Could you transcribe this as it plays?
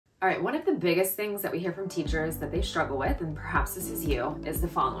All right, one of the biggest things that we hear from teachers that they struggle with, and perhaps this is you, is the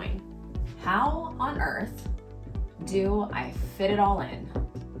following. How on earth do I fit it all in?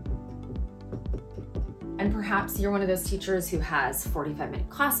 And perhaps you're one of those teachers who has 45-minute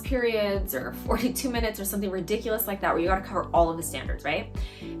class periods or 42 minutes or something ridiculous like that, where you gotta cover all of the standards, right?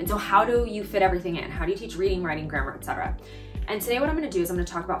 And so how do you fit everything in? How do you teach reading, writing, grammar, etc.? And today what I'm gonna do is I'm gonna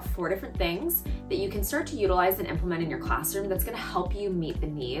talk about 4 different things that you can start to utilize and implement in your classroom that's gonna help you meet the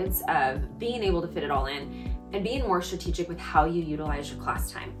needs of being able to fit it all in and being more strategic with how you utilize your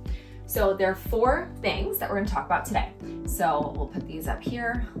class time. So there are 4 things that we're gonna talk about today. So we'll put these up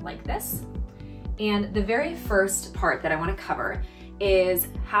here like this. And the very first part that I wanna cover is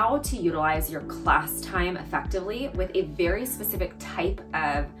how to utilize your class time effectively with a very specific type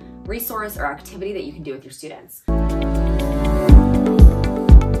of resource or activity that you can do with your students.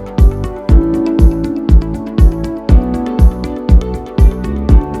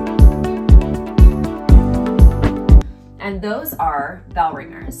 And those are bell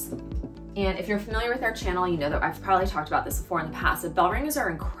ringers. And if you're familiar with our channel, you know that I've probably talked about this before in the past, but bell ringers are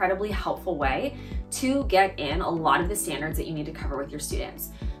an incredibly helpful way to get in a lot of the standards that you need to cover with your students.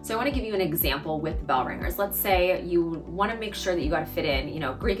 So I want to give you an example with bell ringers. Let's say you want to make sure that you got to fit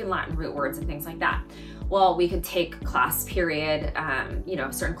in, Greek and Latin root words and things like that. Well, we could take class period,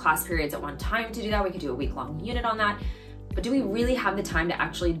 certain class periods at one time to do that. We could do a week-long unit on that. But do we really have the time to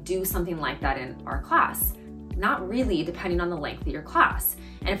actually do something like that in our class? Not really, depending on the length of your class.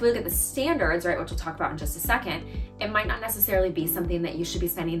 And if we look at the standards, right, which we'll talk about in just a second, it might not necessarily be something that you should be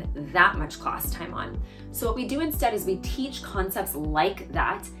spending that much class time on. So what we do instead is we teach concepts like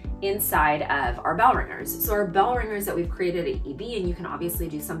that inside of our bell ringers. So our bell ringers that we've created at EB, and you can obviously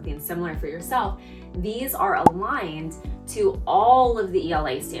do something similar for yourself, these are aligned to all of the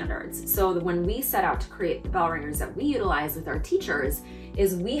ELA standards. So when we set out to create the bell ringers that we utilize with our teachers,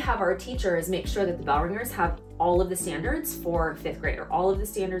 is we have our teachers make sure that the bell ringers have all of the standards for 5th grade or all of the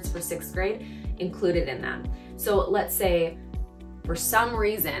standards for 6th grade included in them. So let's say for some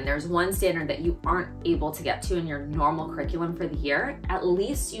reason there's one standard that you aren't able to get to in your normal curriculum for the year, at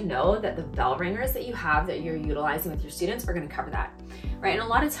least you know that the bell ringers that you have that you're utilizing with your students are going to cover that, right? And a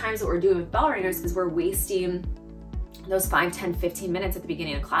lot of times what we're doing with bell ringers is we're wasting those 5, 10, 15 minutes at the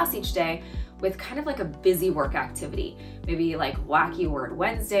beginning of class each day with kind of like a busy work activity, maybe like Wacky Word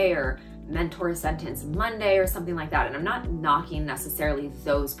Wednesday or Mentor Sentence Monday or something like that. And I'm not knocking necessarily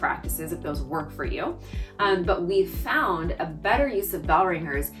those practices if those work for you, but we've found a better use of bell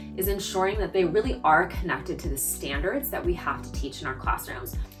ringers is ensuring that they really are connected to the standards that we have to teach in our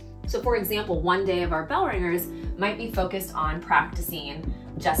classrooms. So for example, one day of our bell ringers might be focused on practicing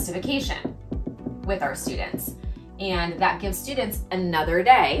justification with our students. And that gives students another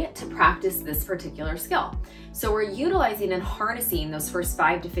day to practice this particular skill. So we're utilizing and harnessing those first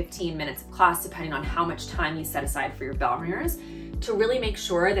 5 to 15 minutes of class, depending on how much time you set aside for your bell ringers, to really make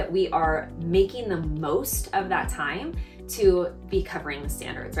sure that we are making the most of that time to be covering the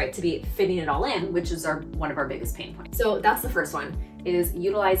standards, right? To be fitting it all in, which is one of our biggest pain points. So that's the first one, is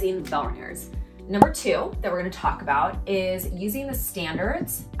utilizing bell ringers. Number 2 that we're gonna talk about is using the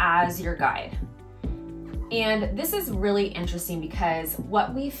standards as your guide. And this is really interesting because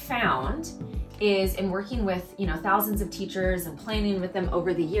what we found is in working with thousands of teachers and planning with them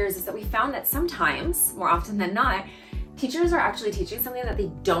over the years is that we found that sometimes, more often than not, teachers are actually teaching something that they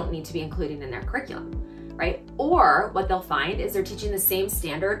don't need to be including in their curriculum, right? Or what they'll find is they're teaching the same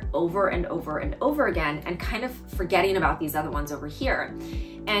standard over and over and over again and kind of forgetting about these other ones over here.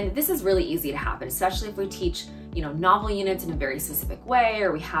 And this is really easy to happen, especially if we teach novel units in a very specific way,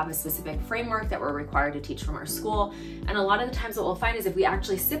 or we have a specific framework that we're required to teach from our school. And a lot of the times what we'll find is if we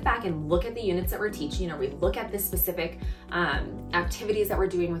actually sit back and look at the units that we're teaching, or we look at the specific activities that we're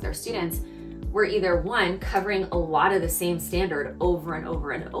doing with our students, we're either one, covering a lot of the same standard over and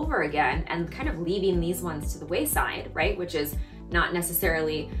over and over again, and kind of leaving these ones to the wayside, right? Which is not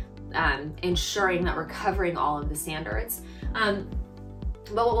necessarily ensuring that we're covering all of the standards.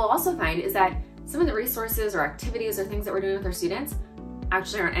 But what we'll also find is that some of the resources or activities or things that we're doing with our students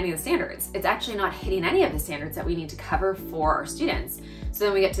actually aren't any of the standards. It's actually not hitting any of the standards that we need to cover for our students. So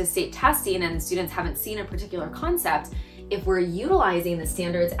then we get to state testing and the students haven't seen a particular concept. If we're utilizing the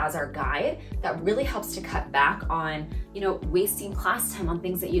standards as our guide, that really helps to cut back on, wasting class time on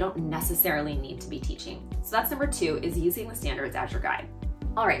things that you don't necessarily need to be teaching. So that's number 2, is using the standards as your guide.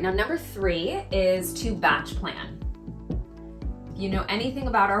 All right, now number 3 is to batch plan. you know anything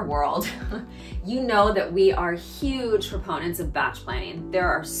about our world, you know that we are huge proponents of batch planning. There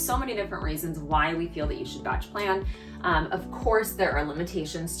are so many different reasons why we feel that you should batch plan. Of course, there are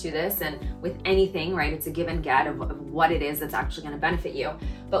limitations to this, and with anything, right, it's a give and get of what it is that's actually going to benefit you.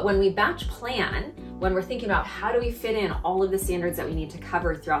 But when we batch plan, when we're thinking about how do we fit in all of the standards that we need to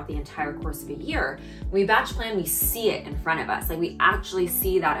cover throughout the entire course of a year, when we batch plan, we see it in front of us. Like, we actually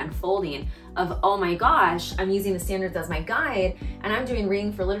see that unfolding of, oh my gosh, I'm using the standards as my guide, and I'm doing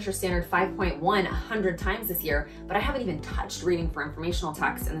reading for literature standard 5.1 100 times this year, but I haven't even touched reading for informational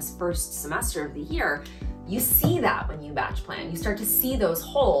text in this first semester of the year. You see that when you batch plan. You start to see those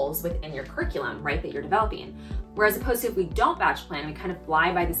holes within your curriculum, right, that you're developing. Whereas opposed to if we don't batch plan, we kind of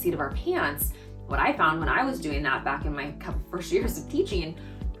fly by the seat of our pants. What I found when I was doing that back in my couple first years of teaching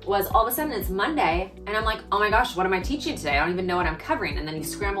was all of a sudden it's Monday and I'm like, oh my gosh, what am I teaching today? I don't even know what I'm covering. And then you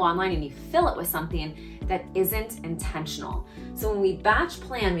scramble online and you fill it with something that isn't intentional. So when we batch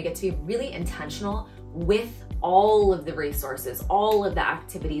plan, we get to be really intentional with all of the resources, all of the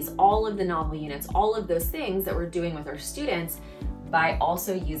activities, all of the novel units, all of those things that we're doing with our students by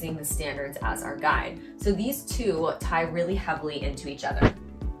also using the standards as our guide. So these two tie really heavily into each other.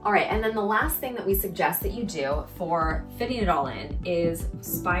 All right, and then the last thing that we suggest that you do for fitting it all in is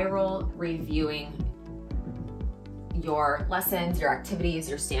spiral reviewing your lessons, your activities,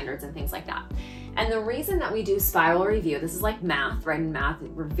 your standards, and things like that. And the reason that we do spiral review, this is like math, right? In math,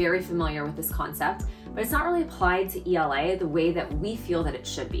 we're very familiar with this concept, but it's not really applied to ELA the way that we feel that it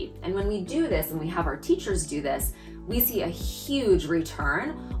should be. And when we do this, and we have our teachers do this, we see a huge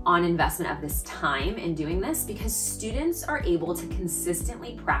return on investment of this time in doing this because students are able to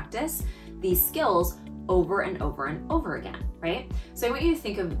consistently practice these skills over and over and over again, right? So I want you to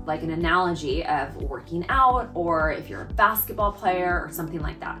think of like an analogy of working out, or if you're a basketball player or something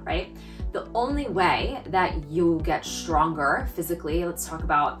like that, right? The only way that you get stronger physically, let's talk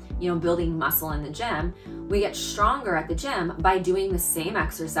about, building muscle in the gym, we get stronger at the gym by doing the same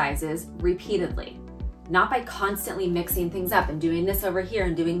exercises repeatedly. Not by constantly mixing things up and doing this over here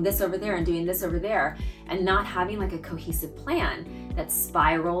and doing this over there and doing this over there, and not having like a cohesive plan that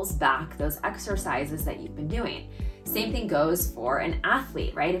spirals back those exercises that you've been doing. Same thing goes for an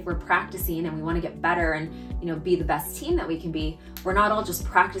athlete, right? If we're practicing and we want to get better and be the best team that we can be, we're not all just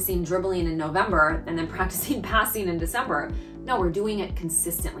practicing dribbling in November and then practicing passing in December. No, we're doing it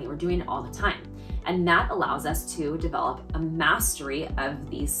consistently. We're doing it all the time. And that allows us to develop a mastery of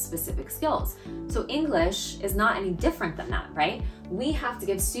these specific skills. So English is not any different than that, right? We have to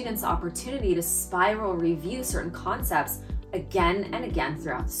give students the opportunity to spiral review certain concepts again and again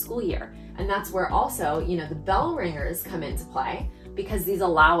throughout the school year. And that's where also, the bell ringers come into play, because these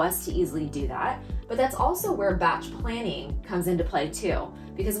allow us to easily do that. But that's also where batch planning comes into play too,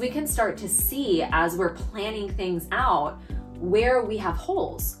 because we can start to see as we're planning things out where we have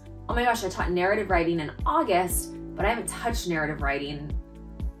holes. Oh my gosh, I taught narrative writing in August, but I haven't touched narrative writing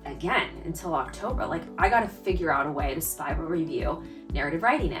again until October. Like, I got to figure out a way to spiral review narrative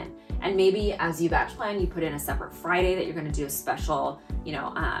writing in. And maybe as you batch plan, you put in a separate Friday that you're going to do a special,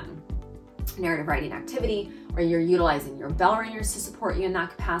 narrative writing activity, or you're utilizing your bell ringers to support you in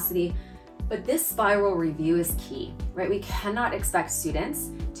that capacity. But this spiral review is key, right? We cannot expect students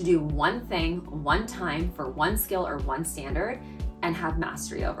to do one thing one time for one skill or one standard and have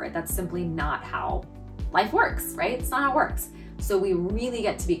mastery over it. That's simply not how life works, right? It's not how it works. So we really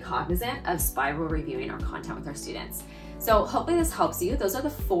get to be cognizant of spiral reviewing our content with our students. So hopefully this helps you. Those are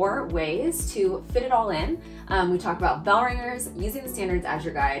the 4 ways to fit it all in. We talked about bell ringers, using the standards as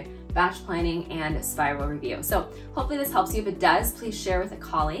your guide, batch planning, and spiral review. So hopefully this helps you. If it does, please share with a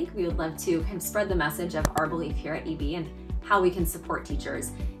colleague. We would love to kind of spread the message of our belief here at EB and how we can support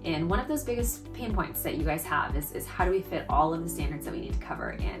teachers. And one of those biggest pain points that you guys have is how do we fit all of the standards that we need to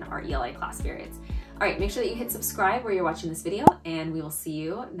cover in our ELA class periods. All right, make sure that you hit subscribe where you're watching this video, and we will see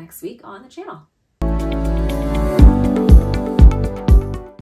you next week on the channel.